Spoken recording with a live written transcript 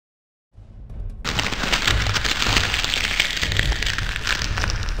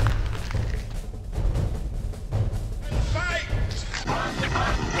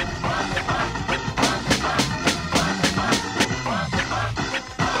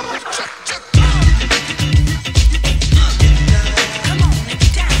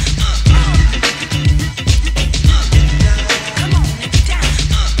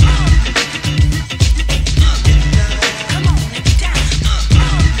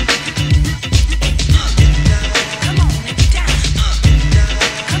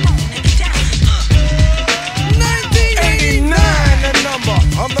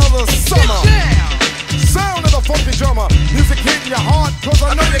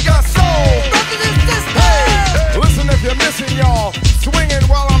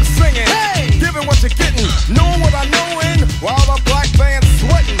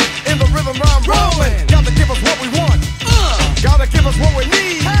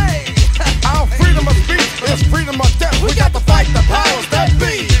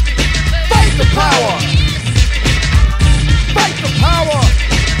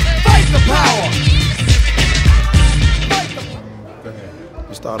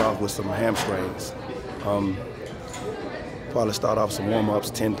You start off with some hamstrings. Probably start off some warm-ups,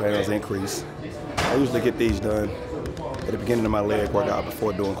 10 pounds increase. I usually get these done at the beginning of my leg workout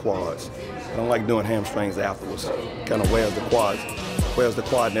before doing quads. I don't like doing hamstrings afterwards. Kind of wears the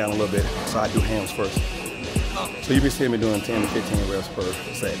quad down a little bit, so I do hams first. So you be seeing me doing 10 to 15 reps per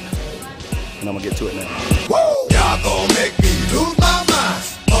set. And I'm gonna get to it now. Woo! Y'all gon' make me lose my mind.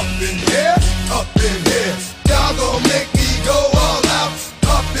 Up in here, up in here. Y'all gon' make me go all out.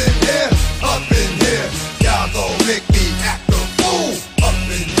 Up in here, up in here. Y'all gon' make me act a fool. Up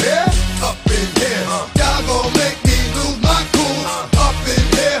in here, up in here. Y'all gon' make me lose my cool. Up in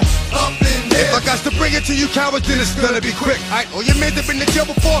here, up in here. If I got to bring it to you cowards, then it's gonna be quick. Alright, all your men have been in jail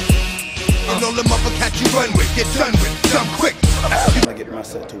before. And all the motherfuckers you run with, get done with, done quick. I get my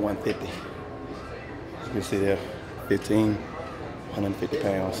set to 150. As you can see there, 15, 150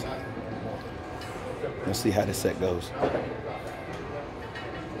 pounds. Let's see how this set goes.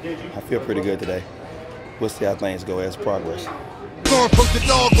 I feel pretty good today. We'll see how things go as progress. Going poke the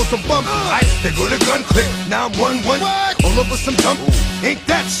dog with some bump. They go to gun click. Now I'm 1-1. All over some dump. Ain't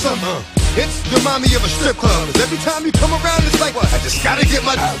that something? It's remind me of a strip club. Cause every time you come around, it's like, I just gotta get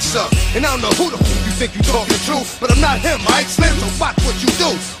my sucked. And I don't know who the f you think you talking to, but I'm not him, right? Slim, so watch what you do,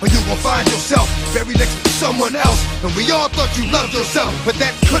 or you gon' find yourself very next to someone else. And we all thought you loved yourself, but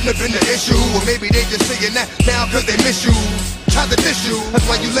that couldn't have been the issue. Or maybe they just saying that now cause they miss you. Try to diss you, that's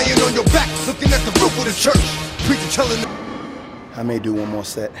why you laying on your back, looking at the roof of the church. Preacher telling I may do one more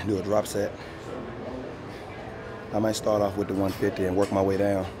set, do a drop set. I might start off with the 150 and work my way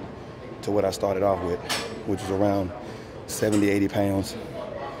down to what I started off with, which was around 70, 80 pounds.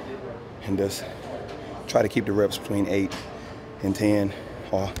 And just try to keep the reps between 8 and 10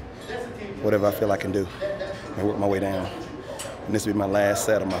 or whatever I feel I can do and work my way down. And this will be my last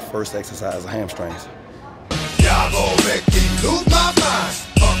set of my first exercise of hamstrings. Y'all gon' make me lose my mind.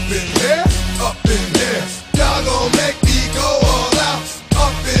 Up in here, up in here. Y'all gon' make me go all out.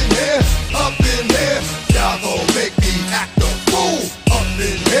 Up in here, up in here. Y'all gon' make me act a fool. Up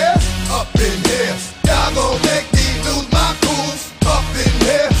in here, up in here. Y'all gon' make me lose my cool. Up in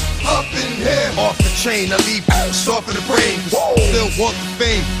here, up in here. Off the chain, I leave soft in the brain. Still want the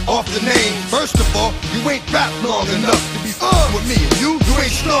fame, off the name. First of all, you ain't rap long enough to be with me. And you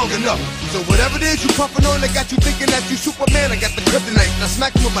ain't strong enough. So whatever it is you puffin' on, that got you thinking that you Superman. I got the kryptonite. Now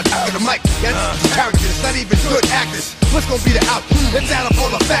smack him with my dick in the mic. That's character. It's not even good actors. What's gonna be the outcome? Let's add up all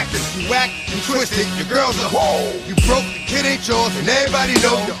the factors. You whack, you twisted, your girls are you broke, the kid ain't yours, and everybody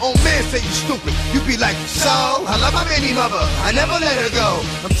know your own man say you stupid. You be like, so I love my baby mother. I never let her go.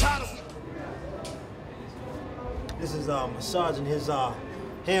 I'm tired of. This is massaging his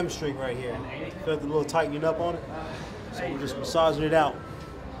hamstring right here. Felt a little tightening up on it, so we're just massaging it out.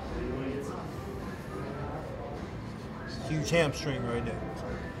 Huge hamstring right there.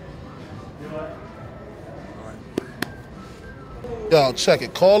 Yo, check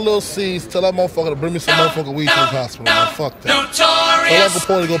it. Call Lil C's, tell that motherfucker to bring me some motherfucking weed to the hospital, man. Fuck that. Tell Uncle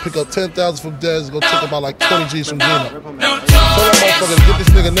Porty to go pick up 10,000 from Dez, go take about like 20 G's from Gina. Tell that motherfucker to get this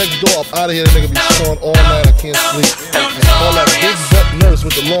nigga next door up out of here. That nigga be snoring all night, I can't sleep. And call that big butt nurse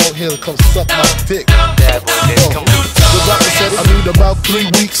with the long hair to come suck my dick. The doctor said I need about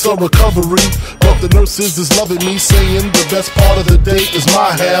 3 weeks of recovery, but the nurses is loving me, saying the best part of the day is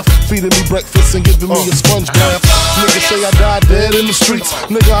my half, feeding me breakfast and giving me a sponge bath. Niggas say I died dead in the streets.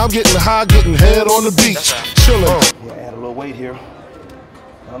 Nigga, I'm getting high, getting head on the beach, chilling. Yeah, add a little weight here.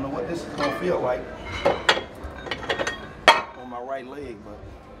 I don't know what this is gonna feel like on my right leg, but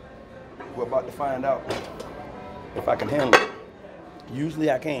we're about to find out if I can handle it. Usually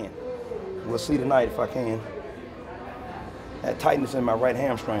I can. We'll see tonight if I can. That tightness in my right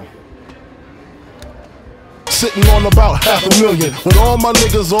hamstring. Sitting on about $500,000 with all my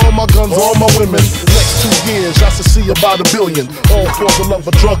niggas, all my guns, all my women. Next 2 years, I should see about $1 billion. All for the love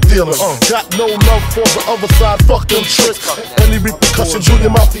of drug dealing. Got no love for the other side. Fuck them tricks. Any repercussions, Junior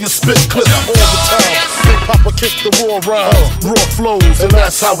Mafia spit clips all the time. Big Papa kick the raw rhymes, raw flows, and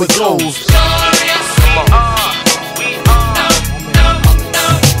that's how it goes.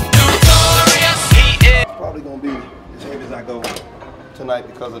 Probably gonna be as heavy as I go tonight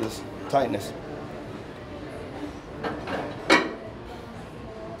because of this tightness.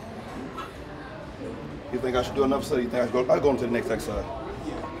 You think I should do enough, so you think I'll go into the next exercise?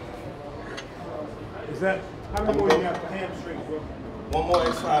 Is that how many more you got for hamstrings, bro? One more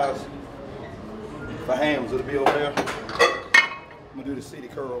exercise for hams. It'll be over there. I'm gonna do the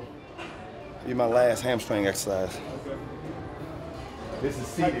seated curl. It'll be my last hamstring exercise. Okay. This is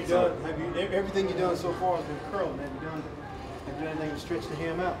seated. Everything you've done so far has been curling. Have you done anything to stretch the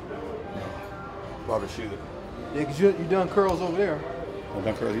ham out? Probably should. Yeah, because you done curls over there. Oh,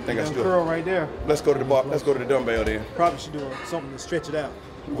 dumb curls. You think I should do curl it? right there. Let's go to the bar. Let's go to the dumbbell then. Probably should do something to stretch it out.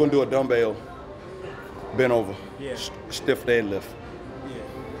 We're gonna do a dumbbell bent over. Yeah. Stiff deadlift.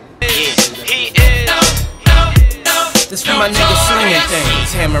 This for my niggas slinging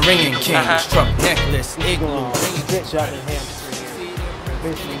things, hammer ringing kings, truck necklace, igloo. Stretch out the hamstring here.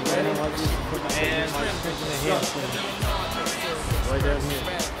 Basically, right like this, put my hands like stretching the hamstring. Right down here.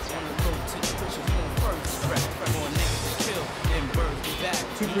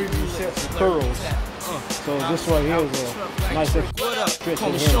 Two previous sets of curls. So this right here is a nice extra stretch.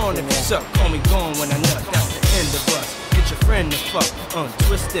 Call me Sean if you suck, call me gone when I nut. That's the end of us. Get your friend to fuck,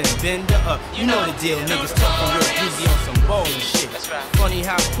 twist and bend her up. You know the deal, niggas talking real greasy on some ballin' shit. Funny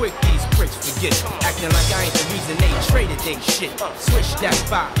how quick these pricks forget, acting like I ain't the reason they traded they shit. Switch that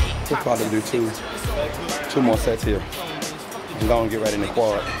vibe. We'll probably do two more sets here. I'm gonna get right in the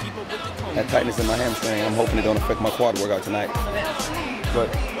quad. That tightness in my hamstring, I'm hoping it don't affect my quad workout tonight. But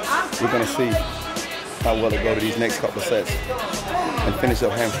we're gonna see how well it go to these next couple of sets and finish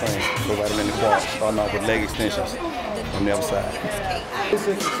up hamstring, go right in the quad, starting off with leg extensions on the other side. This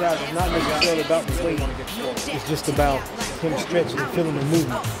exercise is not necessarily about the weight. It's just about him stretching and feeling the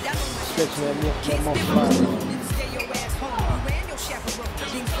movement. Stretching that muscle line.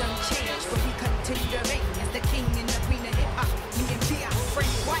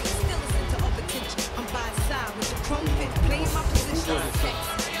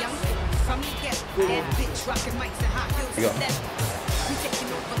 Go.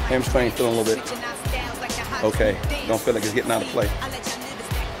 Hamstring feeling a little bit okay. Don't feel like it's getting out of play.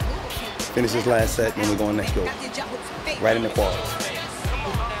 Finish this last set, then we're going next go. Right in the quads.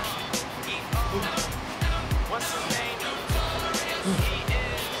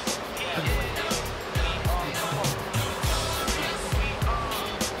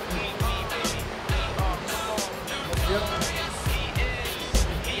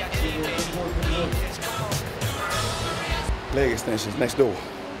 Leg extensions next door.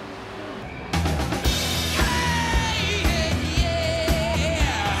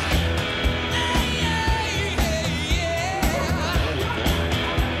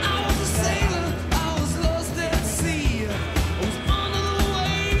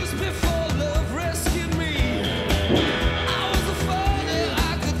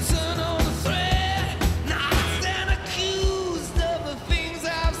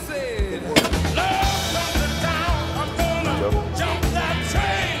 Jump that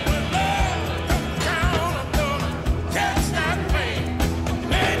train with love.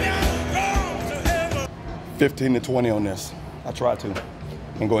 15 to 20 on this. I try to,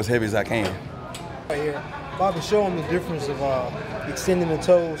 and go as heavy as I can. Right here, Bobby, show them the difference of extending the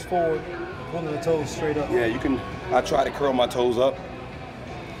toes forward, pulling the toes straight up. Yeah, you can. I try to curl my toes up.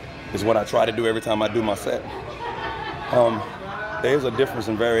 Is what I try to do every time I do my set. There's a difference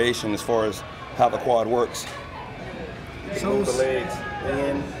in variation as far as how the quad works. You move the legs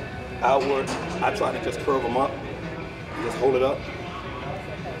in, outward. I try to just curve them up, just hold it up.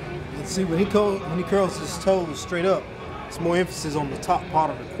 And see, when he curls his toes straight up, it's more emphasis on the top part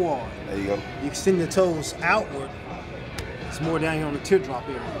of the quad. There you go. You extend the toes outward, it's more down here on the teardrop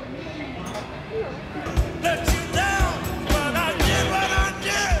area. Let you down, but I did what I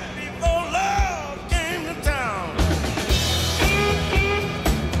did before love came to town.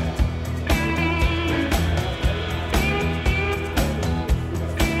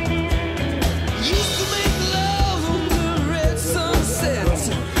 Used to make love under red sunsets.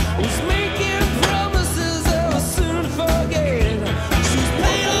 Was making promises I would soon forget. She was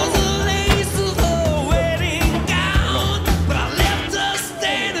paying all the lace of her wedding gown, but I left her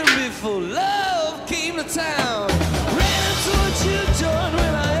standing before love came to town. Ran into a chill joint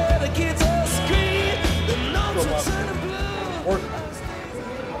when I heard a guitar scream. The notes were turning blue.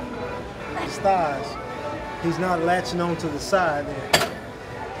 His thighs, he's not latching onto the side there.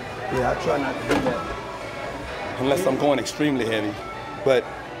 Yeah, I try not to do that unless I'm going extremely heavy. But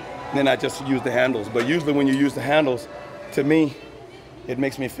then I just use the handles. But usually when you use the handles, to me, it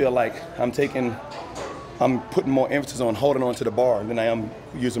makes me feel like I'm putting more emphasis on holding onto the bar than I am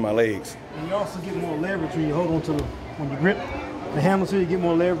using my legs. And you also get more leverage when you hold on to when you grip the handles here, you get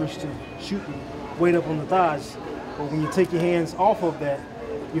more leverage to shoot the weight up on the thighs. But when you take your hands off of that,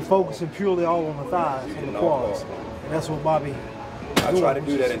 you're focusing purely all on the thighs, on the quads. And that's what Bobby I try to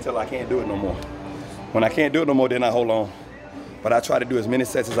do that until I can't do it no more. When I can't do it no more, then I hold on. But I try to do as many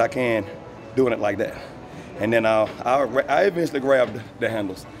sets as I can doing it like that. And then I eventually grab the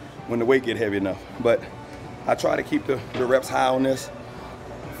handles when the weight get heavy enough. But I try to keep the reps high on this.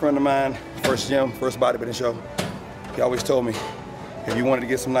 A friend of mine, first bodybuilding show, he always told me, if you wanted to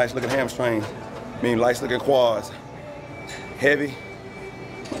get some nice looking hamstrings, nice looking quads, heavy,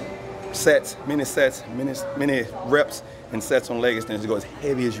 sets, many reps and sets on leg extensions to go as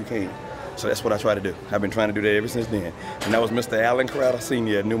heavy as you can. So that's what I try to do. I've been trying to do that ever since then. And that was Mr. Alan Crowder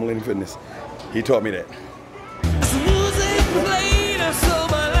Sr. at New Millennium Fitness. He taught me that. Music played, I saw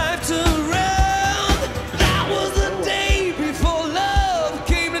my life turn around. That was the day before love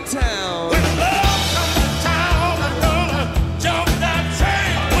came to town. When love comes to town, I'm gonna jump that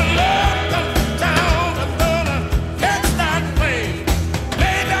train. When love comes to town, I'm gonna catch that plane.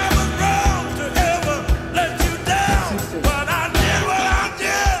 Maybe I was wrong to ever let you down, but I did what I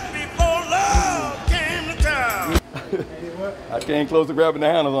did before love came to town. I came close to grabbing the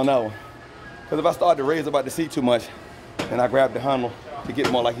handles on that one. Because if I start to raise about the seat too much, and I grab the handle to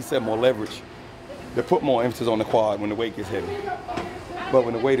get more, like he said, more leverage, to put more emphasis on the quad when the weight gets heavy. But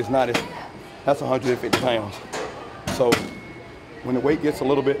when the weight is not, that's 150 pounds. So when the weight gets a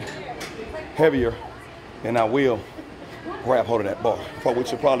little bit heavier, then I will grab hold of that bar,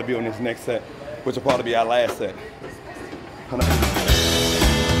 which will probably be on this next set, which will probably be our last set.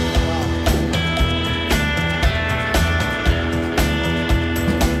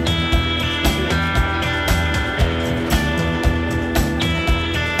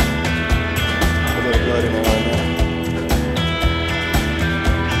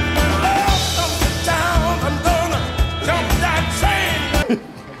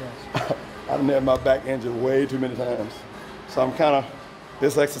 I've had my back injured way too many times. So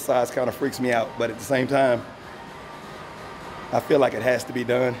this exercise kind of freaks me out, but at the same time, I feel like it has to be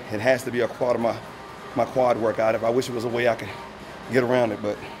done. It has to be a part of my quad workout. If I wish it was a way I could get around it,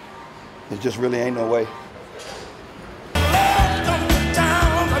 but it just really ain't no way.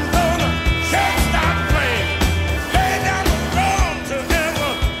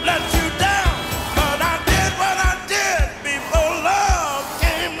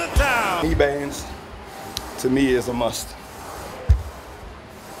 Knee bands, to me, is a must.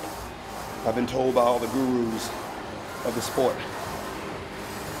 I've been told by all the gurus of the sport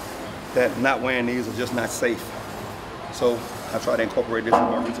that not wearing these are just not safe. So I try to incorporate this in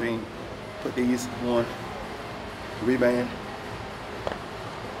my routine. Put these on, reband.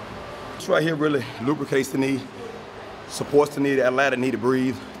 This right here really lubricates the knee, supports the knee, that allows the knee to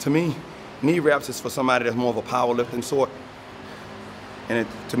breathe. To me, knee wraps is for somebody that's more of a powerlifting sort. And it,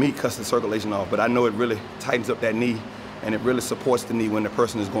 to me, cuts the circulation off, but I know it really tightens up that knee and it really supports the knee when the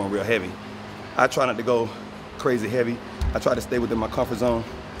person is going real heavy. I try not to go crazy heavy. I try to stay within my comfort zone,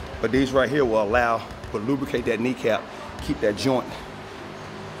 but these right here will lubricate that kneecap, keep that joint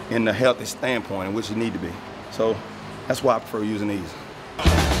in the healthy standpoint in which it need to be. So that's why I prefer using these.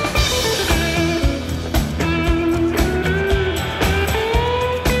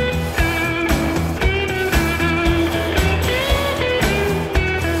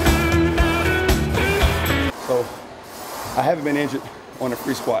 I haven't been injured on a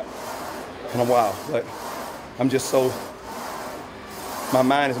free squat in a while, but my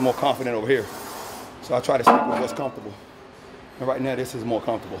mind is more confident over here. So I try to stick with what's comfortable. And right now this is more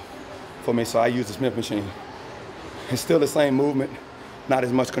comfortable for me, so I use the Smith machine. It's still the same movement, not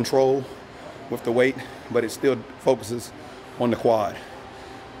as much control with the weight, but it still focuses on the quad.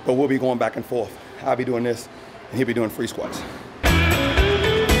 But we'll be going back and forth. I'll be doing this and he'll be doing free squats.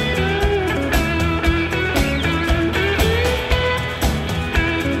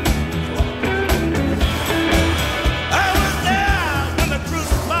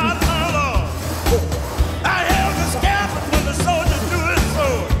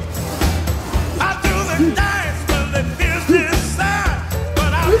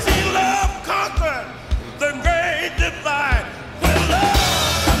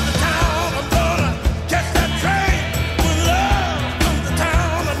 With love,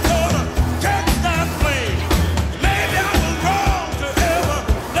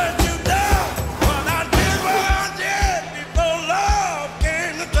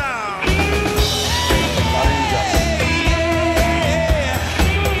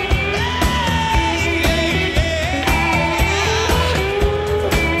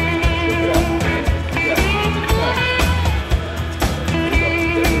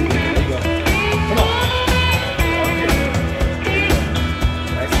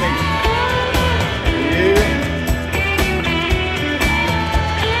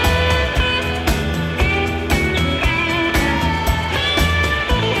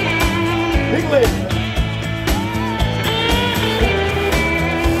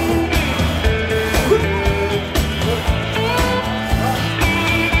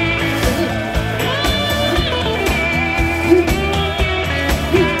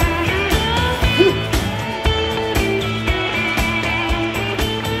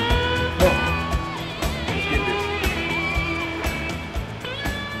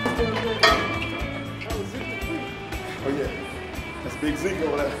 Big Zeke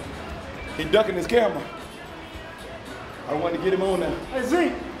over there. He ducking his camera. I wanted to get him on now. Hey,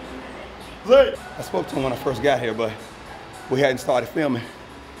 Zeke. Zeke. I spoke to him when I first got here, but we hadn't started filming.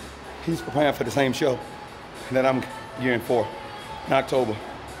 He's preparing for the same show that I'm gearing for in October.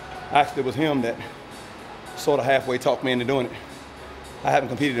 Actually, it was him that sort of halfway talked me into doing it. I haven't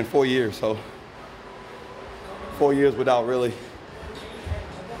competed in 4 years, so 4 years without really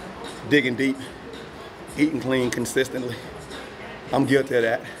digging deep, eating clean consistently. I'm guilty of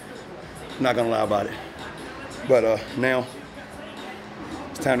that. I'm not gonna lie about it. But now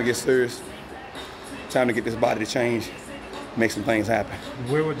it's time to get serious. Time to get this body to change, make some things happen.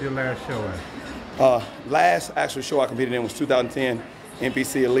 Where was your last show at? Last actual show I competed in was 2010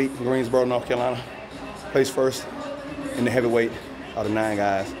 NPC Elite in Greensboro, North Carolina. Placed first in the heavyweight out of 9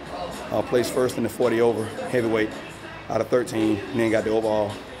 guys. Placed first in the 40 over heavyweight out of 13, and then got the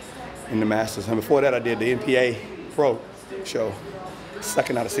overall in the Masters. And before that, I did the NPA Pro show,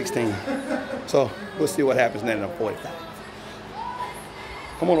 second out of 16. So we'll see what happens now that I'm 45.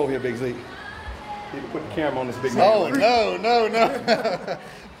 Come on over here, Big Z. Need to put the camera on this big man. Oh, no.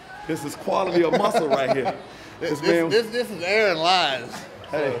 This is quality of muscle right here. This is Aaron Lyons.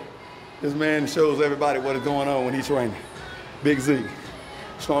 Hey, this man shows everybody what is going on when he's training. Big Z,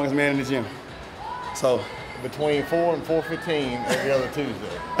 strongest man in the gym. So Between 4 and 4:15 every other Tuesday.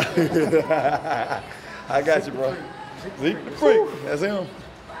 I got you, bro. Zeke the freak. That's him. Look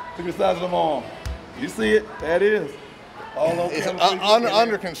at the size of them arm. You see it? That is. All on It's camera.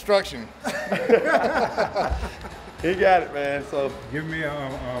 under construction. He got it, man. So Give me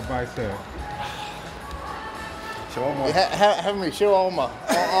a bicep. show him up. Have me show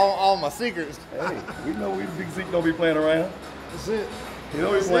all my secrets. Hey, we know Big Zeke don't be playing around. That's it. He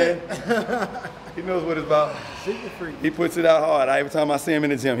know he's playing. He knows what it's about. Zeke the freak. He puts it out hard. Every time I see him in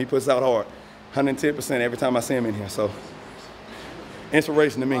the gym, he puts out hard. 110% every time I see him in here. So,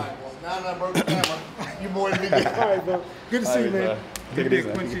 inspiration to me. Now that I broke the camera, you more than me. All right, bro. Good to see you, man. Take it You easy.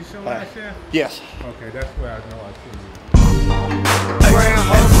 did Quincy show last year? Yes. Okay, that's where I know I see you.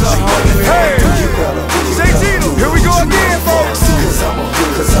 Hey, here we go again, folks.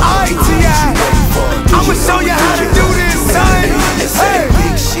 ITI, I'ma show you how to do this, son. Hey,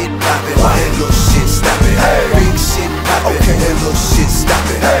 big shit poppin', that little shit stoppin'. Big shit poppin', okay, that little shit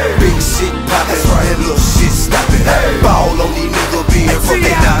stoppin'. Big shit poppin', that's right, that little shit stoppin'. Ball on these niggas being from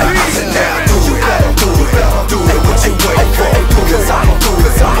they now. And now do it what you waiting for. Cause I'ma do it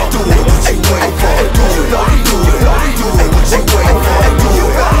what you waiting for. Do it what you waiting for.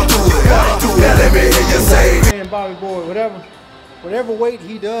 Now let me hear you say. Man, Bobby Boy, whatever weight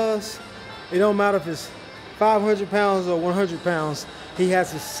he does, it don't matter if it's 500 pounds or 100 pounds, he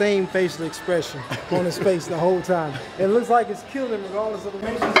has the same facial expression on his face the whole time. It looks like it's killing him regardless of the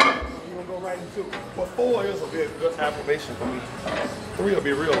weight. You're gonna go right into it. Well, 4 is a good affirmation for me. 3 will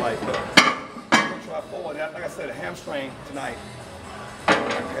be real light, but I'm gonna try 4. Like I said, a hamstring tonight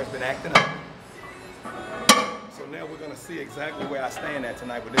has been acting up. So now we're gonna see exactly where I stand at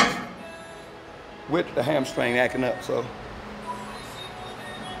tonight with this. With the hamstring acting up, so.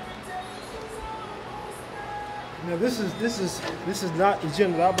 Now this is not the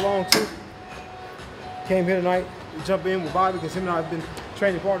gym that I belong to. Came here tonight to jump in with Bobby because him and I have been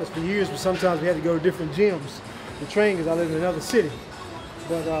training partners for years, but sometimes we had to go to different gyms to train because I live in another city.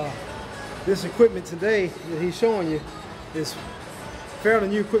 But this equipment today that he's showing you is fairly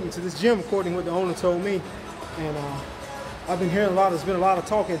new equipment to this gym, according to what the owner told me. And I've been hearing there's been a lot of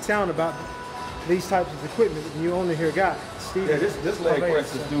talk in town about these types of equipment that the new owner here got. Steve, Yeah, this leg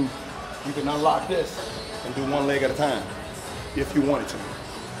press is you can unlock this and do 1 leg at a time if you wanted to.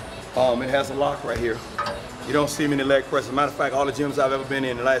 It has a lock right here. You don't see many leg presses. As a matter of fact, all the gyms I've ever been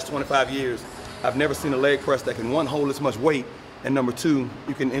in the last 25 years, I've never seen a leg press that can, 1, hold this much weight, and number 2,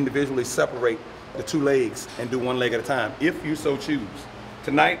 you can individually separate the 2 legs and do 1 leg at a time, if you so choose.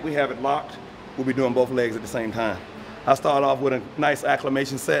 Tonight, we have it locked. We'll be doing both legs at the same time. I start off with a nice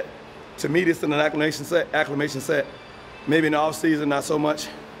acclimation set. To me, this is an acclimation set. Maybe in the off season, not so much,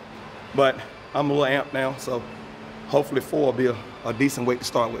 but I'm a little amped now, so hopefully 4 will be a decent weight to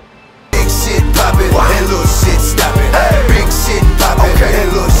start with. Big shit poppin', and little shit stoppin'. Big shit poppin',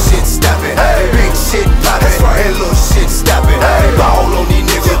 and little shit stoppin'. Big shit poppin', and little shit stoppin'. Ball on these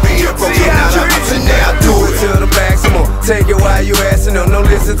niggas being broken out. And now do it to the maximum. Take it while you assin' them. Don't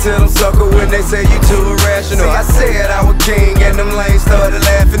listen to them sucker when they say you too irrational. I said I was king, and them lanes started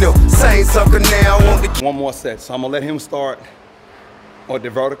laughing. Them same sucker now want the 1 more set, so I'm gonna let him start on the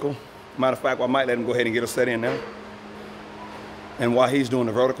vertical. Matter of fact, I might let him go ahead and get a set in now. And while he's doing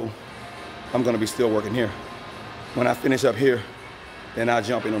the vertical, I'm gonna be still working here. When I finish up here, then I'll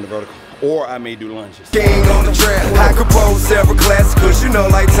jump in on the vertical. or I may do lunges. King on the track, I compose several classicals, you know,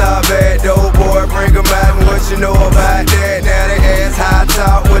 like Top Bad, dope boy, bring them out, and what you know about that? Now they ask high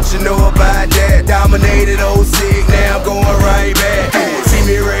top, what you know about that? Dominated old sick, now I'm going right back. See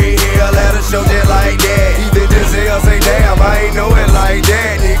me right here, let us show that like that. Even Denzel say, damn, I ain't know it like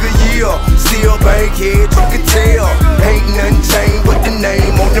that. Nigga, yeah, still bankhead, you can tell. Ain't nothing changed with the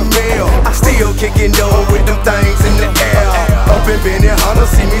name on the mail. I still kicking dough with them things in the air. Up in Benny Hunter,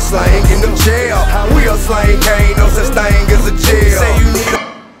 see me slang in them jail. We a slang, ain't no such thing as a jail. Say you need a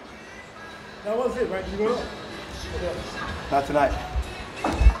That was it, right? You go up? Not tonight.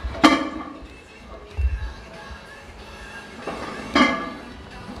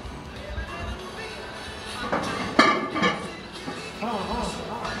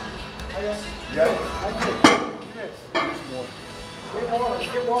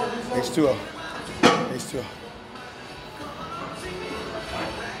 H2O. H2O.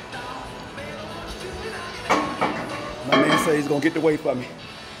 My man said he's gonna get the weight for me.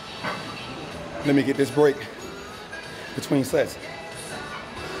 Let me get this break between sets.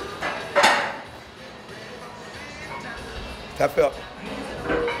 That felt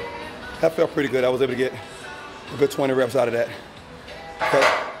pretty good. I was able to get a good 20 reps out of that.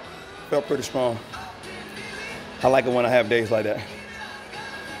 Felt pretty strong. I like it when I have days like that.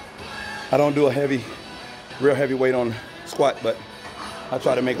 I don't do a real heavy weight on squat, but I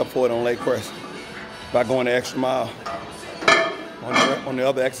try to make up for it on leg press by going the extra mile on the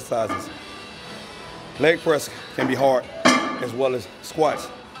other exercises. Leg press can be hard as well as squats.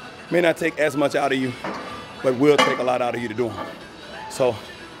 May not take as much out of you, but will take a lot out of you to do them. So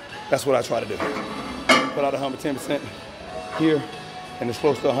that's what I try to do. Put out 110% here and as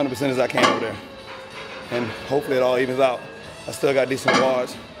close to 100% as I can over there. And hopefully it all evens out. I still got decent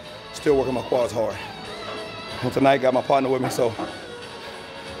quads, still working my quads hard. And tonight got my partner with me, so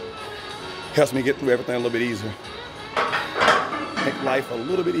helps me get through everything a little bit easier. Make life a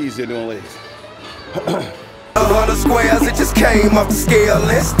little bit easier doing legs. 100 squares, it just came off the scale.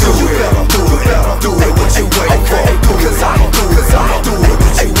 Let's do it. Do it what you wait for. Cause I do it. Do it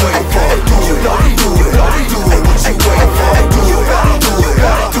what you wait for. You know you do it. Do it what you wait for. You gotta do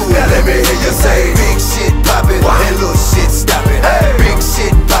it. Now let me hear you say big shit poppin' and little shit stoppin'. Big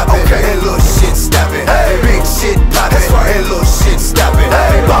shit poppin' and little shit stoppin'. Big shit poppin' and little shit stoppin'.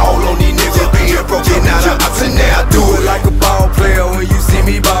 Ball on these niggas being broken out of option. Now do it like a ball player when you see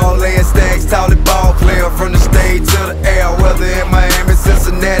me ball laying stacks, tall ball player from the stage to the air, whether in Miami,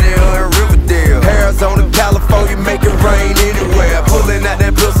 Cincinnati, or in Riverdale. Arizona, California, make it rain anywhere. Pulling out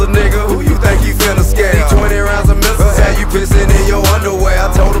that pistol, nigga, who you think you finna scare? 20 rounds of missiles, how you pissing in your underwear?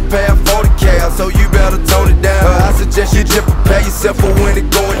 I told her pay 40 cal, so you better tone it down. I suggest you just prepare yourself for when it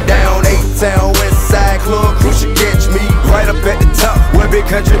going down. 8-Town, West Side Club, crew should catch me right up at the top, where Big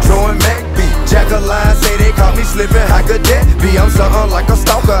Country throwing Mac beat. Jack a line, say they caught me slipping, how could that be? I'm something like a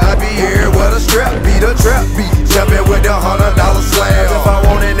stalker, I be here where the strap be, the trap be. Jumping with the $100 slam. If I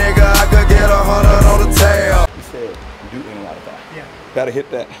want it, nigga, I could get 100 on the tail. He said, do in and out of that. Yeah. Gotta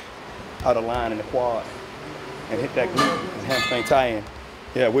hit that out of line in the quad and hit that glute and hamstring tie-in.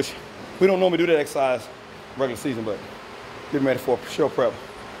 Yeah, which we don't normally do that exercise regular season, but getting ready for show prep,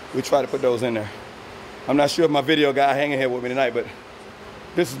 we try to put those in there. I'm not sure if my video guy hanging here with me tonight, but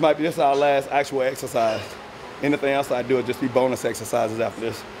this is our last actual exercise. Anything else I do will just be bonus exercises after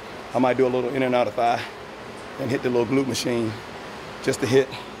this. I might do a little in and out of thigh and hit the little glute machine just to hit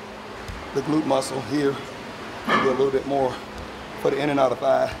the glute muscle here. Do a little bit more for the in and out of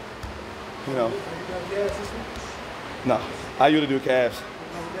thigh, you know. No, I usually do calves,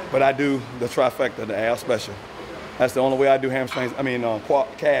 but I do the trifecta, the Al special. That's the only way I do hamstrings,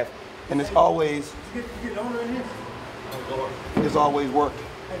 calf. And it's always worked.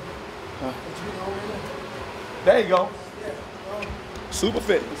 There you go. Super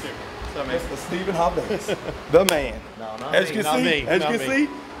fit. Mr. Stephen Hobbs, the man. No, not as me, you not can see, me, as you can see,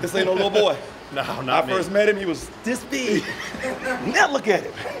 this ain't no little boy. No, not me. I first met him, he was this big. Now look at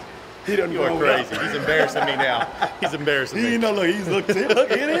him. He doesn't You are crazy. He's embarrassing me now. He's embarrassing me. He ain't no look. He's look. Look,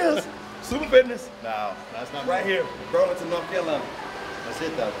 here it is. Super fitness. No, that's not Right me. here, Burlington, North Carolina, That's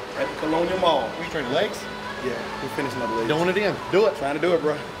it though. at the Colonial Mall. We training legs? Yeah, we're finishing up the legs. Doing it in. Do it. Trying to do it,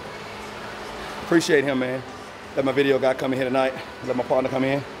 bro. Appreciate him, man. Let my video guy come in here tonight. Let my partner come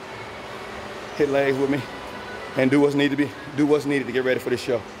in, hit legs with me, and do what's needed to get ready for this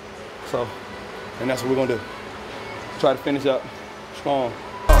show. So, and that's what we're gonna do. Try to finish up strong.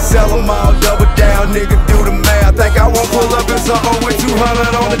 Sell them all, double down, nigga, do the math. Think I won't pull up in something with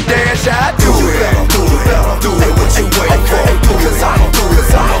 200 on the dash? I do it. Do it what you wait for. Cause I do it.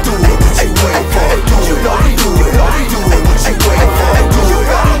 Do it what you wait for. You know you do it. Do it what you wait for. You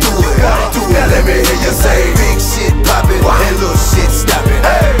gotta do it.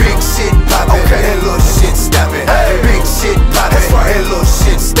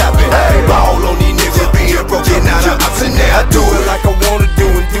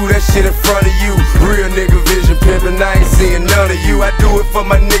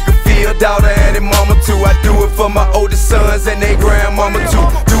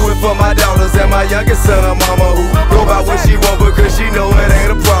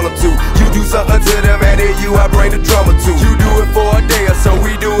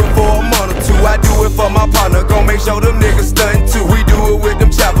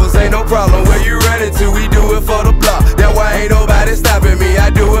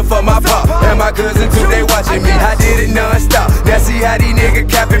 for my pop. And my cousin too, they watching me. I did it non-stop. Now see how these niggas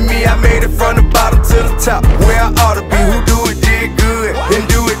capping me. I made it from the bottom to the top. Where I ought to be. Who do it did good, then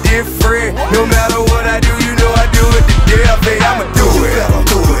do it different. No matter what I do, you know I do it the death. Hey, I'ma do it.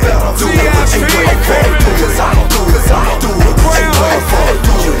 Do it. Cause I'ma do it.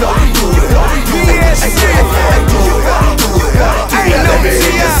 You know we do it.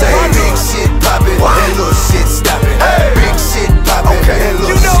 Big shit poppin', and little shit stoppin'. Big shit poppin', and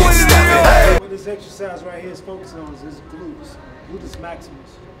little shit stoppin'. What this exercise right here is focusing on is his glutes, gluteus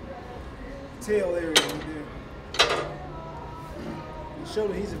maximus, tail area right there. The show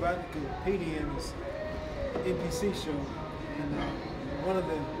that he's about to compete in is NPC show, and one of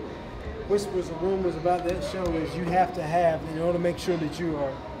the whispers and rumors about that show is you have to have, in order to make sure that you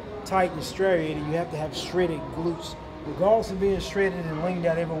are tight and striated, you have to have shredded glutes. Regardless of being shredded and leaned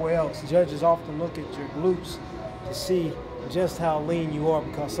out everywhere else, judges often look at your glutes to see just how lean you are,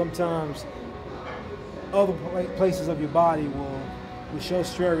 because sometimes other places of your body will show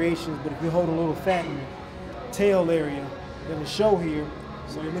striations, but if you hold a little fat in the tail area, it'll show here.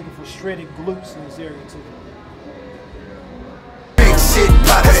 So you're looking for shredded glutes in this area too. Big shit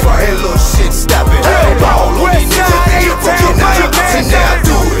poppin', and little shit stoppin'. All on these niggas, they get broken out, and now I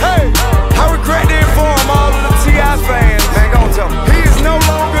do it. I regret to inform all of the T.I. fans, man, gon' tell me. He is no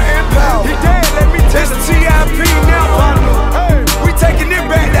longer in power. He dead, let me test the T.I.P. now, partner. We taking it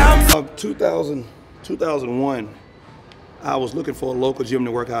back down. 2001, I was looking for a local gym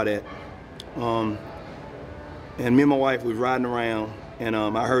to work out at. And me and my wife was riding around, and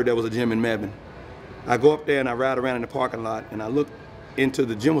I heard there was a gym in Mebane. I go up there and I ride around in the parking lot, and I looked into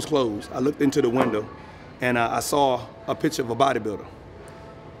the gym was closed. I looked into the window, and I saw a picture of a bodybuilder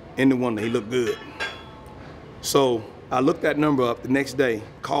in the window. He looked good. So I looked that number up the next day,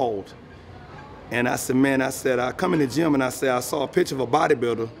 called, and I said, man, I come in the gym and I said, I saw a picture of a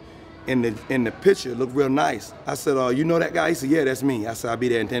bodybuilder in the picture. It looked real nice. I said, you know that guy? He said, yeah, that's me. I said, I'll be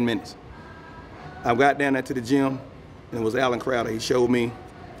there in 10 minutes. I got down there to the gym, and it was Alan Crowder. He showed me,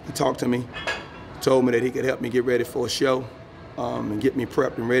 he talked to me, told me that he could help me get ready for a show and get me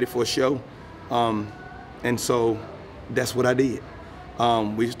prepped and ready for a show. And so that's what I did.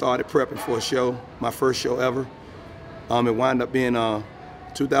 We started prepping for a show, my first show ever. It wound up being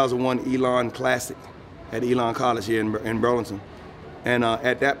 2001 Elon Classic at Elon College here in Burlington. And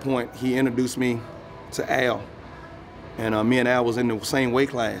at that point, he introduced me to Al. And me and Al was in the same weight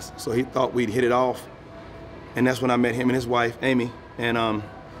class, so he thought we'd hit it off. And that's when I met him and his wife, Amy. And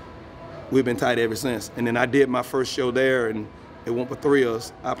we've been tight ever since. And then I did my first show there, and it went for 3 of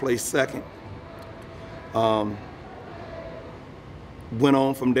us. I placed second. Went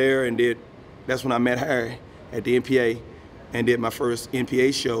on from there and that's when I met Harry at the NPA and did my first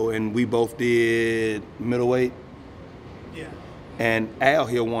NPA show, and we both did middleweight. Yeah. And Al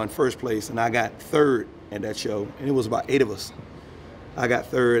here won first place, and I got third at that show, and it was about 8 of us. I got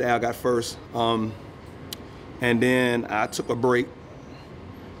third, Al got first. And then I took a break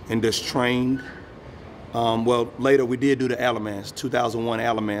and just trained. Well, later we did do the Alamance, 2001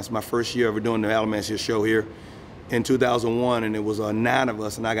 Alamance, my first year ever doing the Alamance show here in 2001, and it was 9 of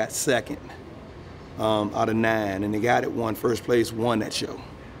us, and I got second out of 9, and the guy that won first place won that show.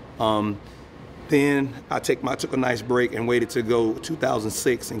 Then I took a nice break and waited to go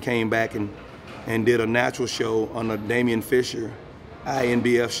 2006 and came back and did a natural show on the Damian Fisher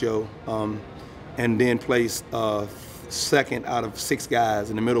INBF show, and then placed second out of 6 guys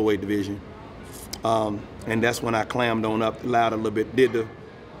in the middleweight division. And that's when I clammed on up loud a little bit, did the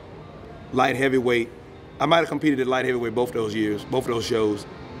light heavyweight. I might have competed at light heavyweight both those years, both of those shows.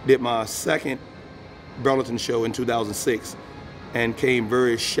 Did my second Burlington show in 2006 and came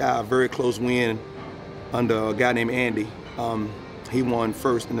very shy, very close win under a guy named Andy. He won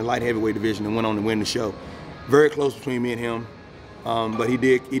first in the light heavyweight division and went on to win the show. Very close between me and him, but he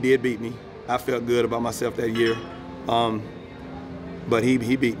did beat me. I felt good about myself that year, but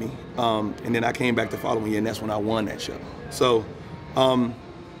he beat me. And then I came back the following year, and that's when I won that show. So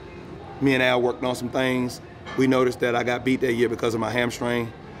me and Al worked on some things. We noticed that I got beat that year because of my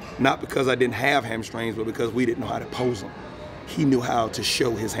hamstring. Not because I didn't have hamstrings, but because we didn't know how to pose them. He knew how to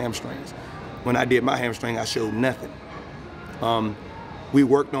show his hamstrings. When I did my hamstring, I showed nothing. We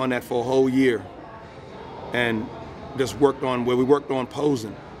worked on that for a whole year and just worked on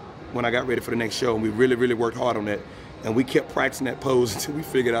posing when I got ready for the next show, and we really, really worked hard on that. And we kept practicing that pose until we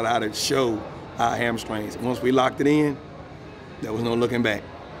figured out how to show our hamstrings. And once we locked it in, there was no looking back.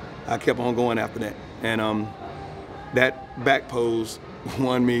 I kept on going after that. And that back pose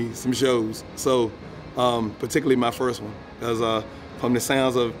won me some shows. So particularly my first one, because from the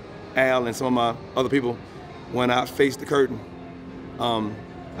sounds of Al and some of my other people, when I faced the curtain,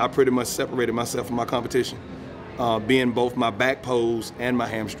 I pretty much separated myself from my competition, being both my back pose and my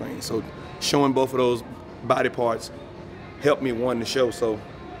hamstring. So showing both of those body parts helped me win the show. So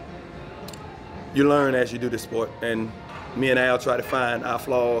you learn as you do this sport, and me and Al try to find our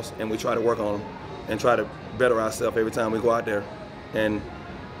flaws and we try to work on them and try to better ourselves every time we go out there. And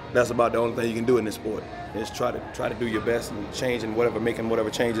that's about the only thing you can do in this sport, is try to do your best and change and making whatever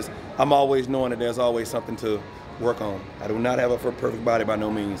changes. I'm always knowing that there's always something to work on. I do not have a perfect body by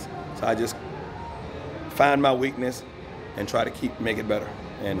no means. So I just find my weakness and try to make it better.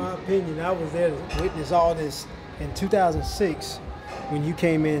 And in my opinion, I was there to witness all this in 2006 when you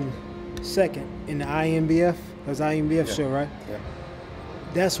came in second in the IMBF. That was the IMBF show, right? Yeah.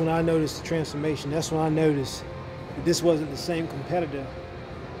 That's when I noticed the transformation. That's when I noticed that this wasn't the same competitor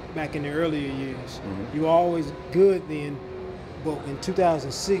back in the earlier years. Mm-hmm. You were always good then, but in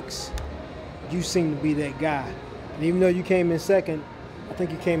 2006, you seemed to be that guy. And even though you came in second, I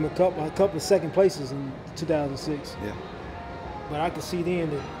think you came a couple of second places in 2006. Yeah. But I could see then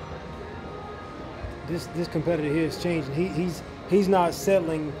that this competitor here is changing. He's not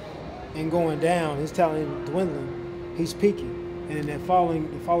settling and going down. His talent is dwindling. He's peaking. And in the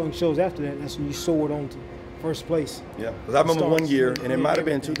following shows after that, that's when you soared on to first place. Yeah, because I remember one year, and it might have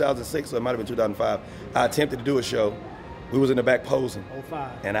been 2006 or it might have been 2005, I attempted to do a show. We was in the back posing.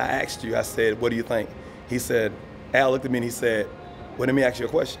 05. And I asked you, I said, what do you think? He said, Al looked at me and he said, well, let me ask you a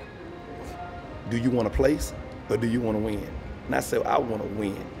question. Do you want to place or do you want to win? And I said, I want to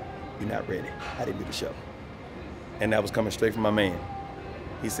win. You're not ready. I didn't do the show. And that was coming straight from my man.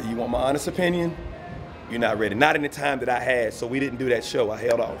 He said, you want my honest opinion? You're not ready. Not in the time that I had, so we didn't do that show. I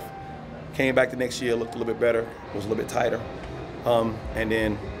held off. Came back the next year, looked a little bit better, was a little bit tighter, and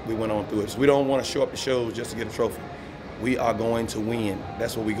then we went on through it. So we don't want to show up to shows just to get a trophy. We are going to win.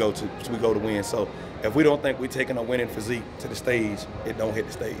 That's what we go to. We go to win. So if we don't think we're taking a winning physique to the stage, it don't hit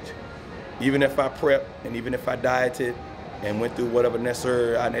the stage. Even if I prep and even if I dieted and went through whatever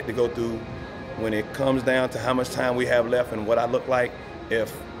necessary I had to go through, when it comes down to how much time we have left and what I look like,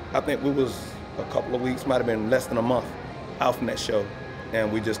 I think we was a couple of weeks, might have been less than a month out from that show,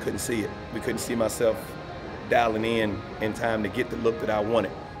 and we just couldn't see it. We couldn't see myself dialing in time to get the look that I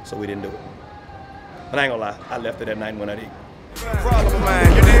wanted, so we didn't do it. But I ain't gonna lie, I left it that night when I did. Problem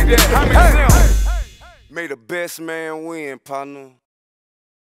man, you dig that? May the best man win, partner.